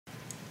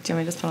Do you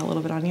want me to just put a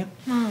little bit on you?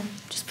 Mom,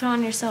 just put it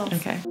on yourself.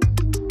 Okay.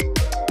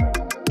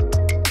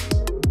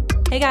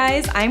 Hey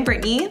guys, I'm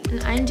Brittany.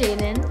 And I'm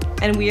Jadyn.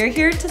 And we are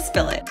here to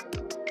spill it.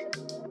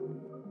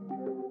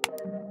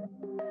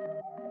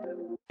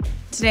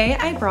 Today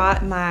I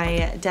brought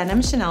my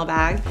denim Chanel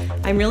bag.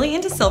 I'm really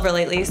into silver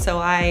lately, so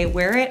I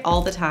wear it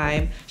all the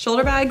time.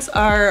 Shoulder bags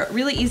are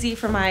really easy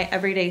for my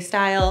everyday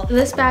style.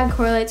 This bag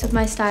correlates with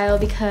my style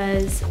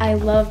because I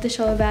love the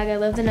shoulder bag. I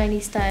love the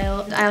 90s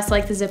style. I also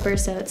like the zipper,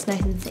 so it's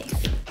nice and safe.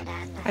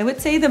 I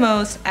would say the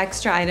most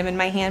extra item in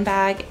my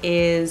handbag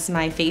is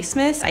my face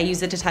mist. I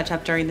use it to touch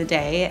up during the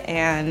day,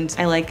 and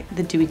I like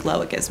the dewy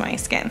glow it gives my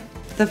skin.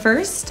 The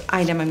first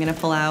item I'm gonna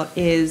pull out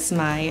is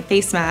my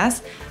face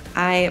mask.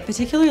 I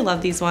particularly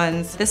love these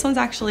ones. This one's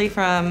actually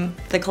from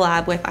the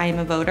collab with I Am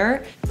a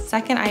Voter.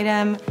 Second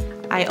item,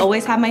 I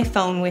always have my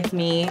phone with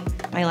me.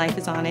 My life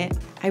is on it.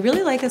 I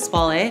really like this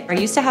wallet. I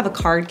used to have a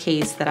card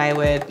case that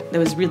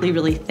was really,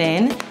 really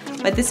thin,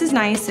 but this is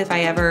nice if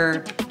I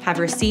ever have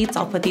receipts.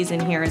 I'll put these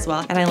in here as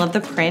well. And I love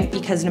the print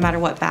because no matter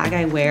what bag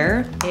I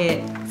wear,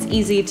 it's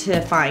easy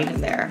to find in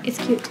there. It's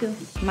cute too.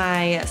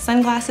 My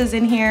sunglasses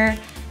in here,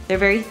 they're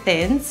very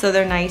thin, so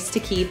they're nice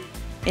to keep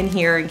in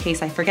here in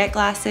case I forget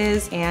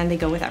glasses, and they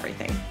go with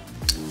everything.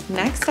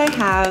 Next I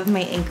have my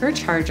Anker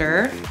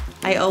Charger.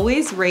 I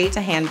always rate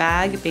a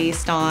handbag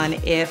based on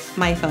if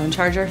my phone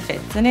charger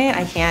fits in it.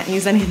 I can't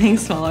use anything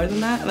smaller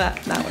than that.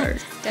 That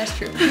works. That's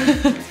true.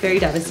 It's very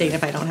devastating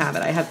if I don't have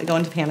it. I have to go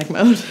into panic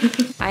mode.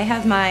 I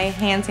have my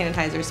hand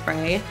sanitizer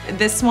spray.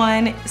 This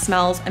one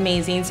smells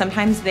amazing.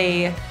 Sometimes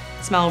they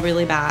smell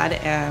really bad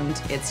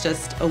and it's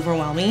just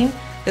overwhelming.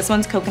 This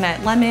one's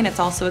coconut lemon. It's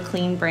also a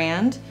clean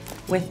brand.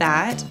 With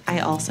that,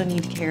 I also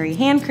need to carry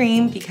hand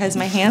cream because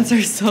my hands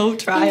are so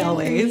dry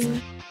always.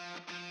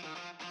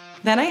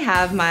 Then I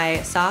have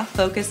my soft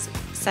focus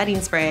setting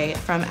spray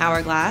from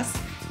Hourglass.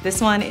 This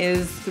one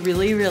is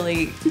really,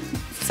 really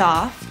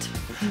soft,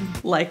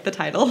 like the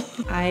title.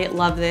 I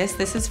love this.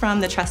 This is from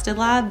the Trusted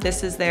Lab.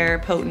 This is their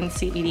potent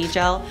CBD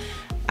gel.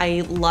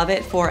 I love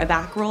it for a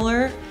back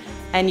roller.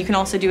 And you can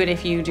also do it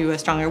if you do a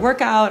stronger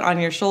workout on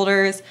your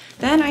shoulders.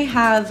 Then I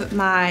have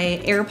my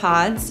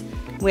AirPods,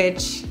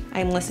 which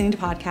I'm listening to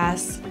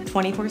podcasts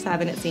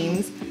 24/7 it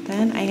seems.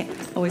 Then I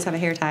always have a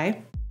hair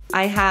tie.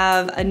 I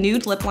have a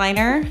nude lip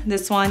liner.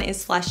 This one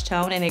is flesh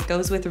tone and it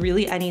goes with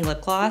really any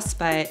lip gloss,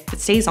 but it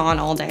stays on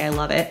all day. I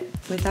love it.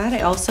 With that,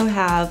 I also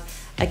have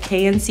a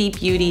K&C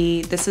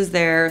Beauty. This is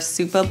their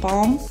Supa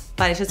balm,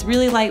 but it's just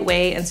really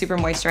lightweight and super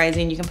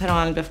moisturizing. You can put it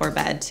on before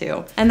bed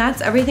too. And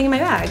that's everything in my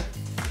bag.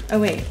 Oh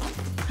wait.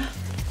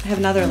 I have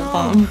another lip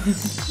balm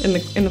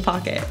in the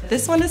pocket.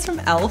 This one is from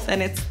e.l.f.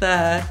 and it's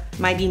the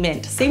Mighty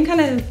Mint. Same kind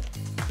of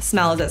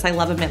smell as this. I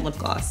love a mint lip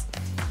gloss.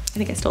 I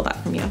think I stole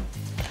that from you.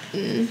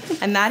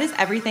 And that is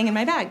everything in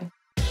my bag.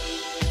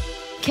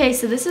 Okay,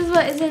 so this is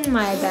what is in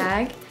my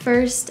bag.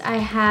 First, I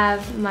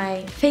have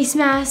my face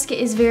mask. It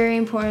is very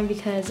important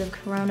because of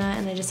Corona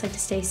and I just like to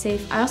stay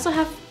safe. I also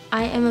have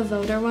I Am a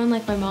Voter one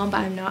like my mom, but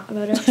I'm not a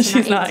voter.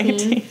 She's not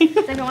 18.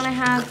 Second one I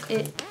have,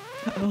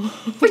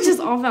 which just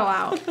all fell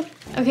out.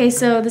 Okay,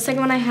 so the second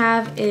one I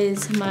have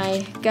is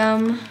my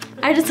gum.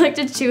 I just like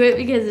to chew it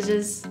because it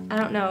just, I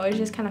don't know, it's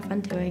just kind of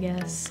fun to, I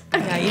guess.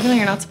 Yeah, even though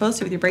you're not supposed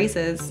to with your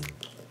braces.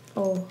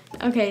 Oh.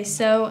 Okay,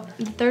 so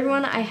the third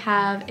one I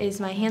have is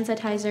my hand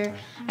sanitizer.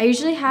 I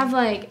usually have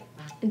like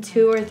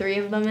 2 or 3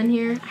 of them in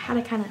here. I had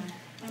to kind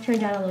of turn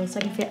it down a little so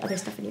I can fit other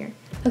stuff in here.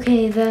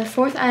 Okay, the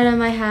fourth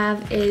item I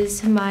have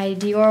is my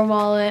Dior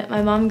wallet.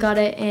 My mom got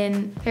it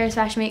in Paris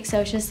Fashion Week,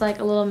 so it's just like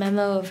a little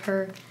memo of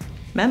her.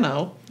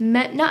 Memo?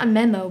 Not a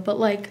memo, but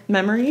like...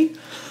 Memory?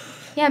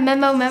 Yeah,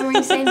 memo,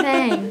 memory, same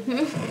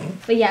thing.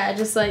 But yeah, it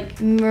just like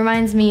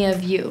reminds me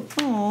of you.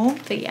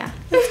 Aww. But yeah.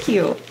 That's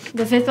cute.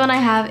 The fifth one I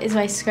have is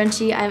my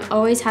scrunchie. I'm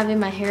always having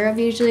my hair up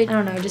usually. I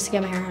don't know, just to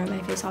get my hair out of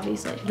my face,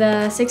 obviously.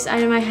 The sixth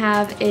item I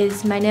have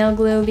is my nail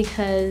glue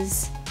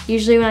because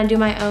usually when I do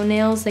my own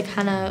nails, they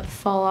kind of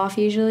fall off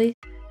usually.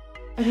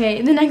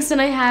 Okay, the next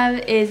one I have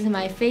is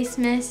my face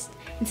mist.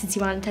 And since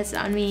you want to test it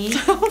on me,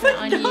 oh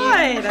my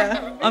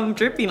God. I'm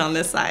dripping on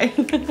this side.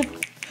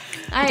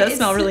 It does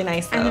smell really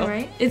nice though. I know,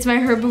 right? It's my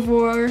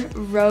Herbivore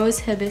Rose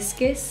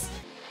Hibiscus.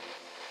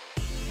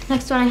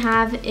 Next one I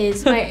have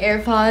is my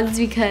AirPods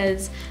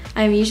because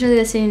I'm usually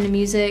listening to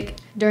music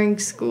during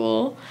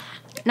school.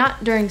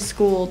 Not during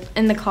school,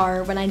 in the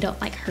car when I don't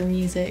like her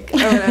music or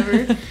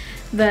whatever.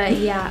 But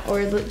yeah,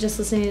 or just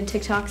listening to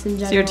TikToks in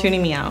general. So you're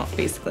tuning me out,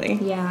 basically.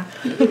 Yeah.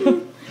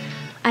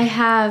 I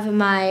have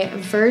my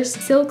Verse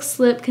Silk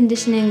Slip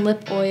Conditioning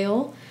Lip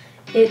Oil.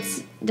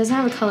 It doesn't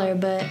have a color,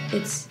 but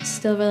it's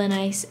still really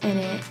nice and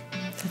it's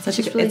such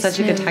a good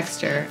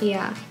texture.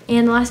 Yeah.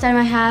 And the last item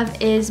I have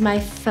is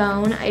my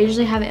phone. I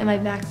usually have it in my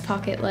back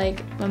pocket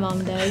like my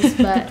mom does,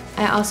 but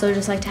I also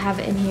just like to have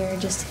it in here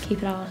just to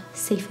keep it all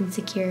safe and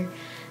secure.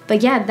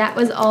 But yeah, that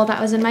was all that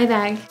was in my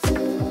bag.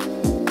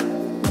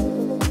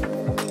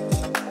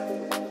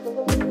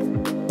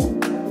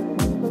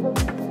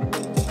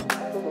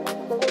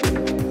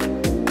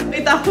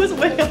 That was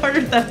way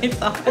harder than I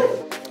thought.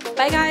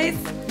 Bye guys.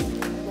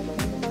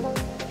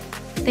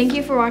 Thank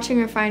you for watching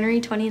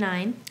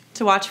Refinery29.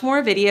 To watch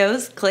more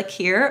videos, click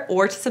here,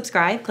 or to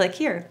subscribe, click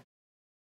here.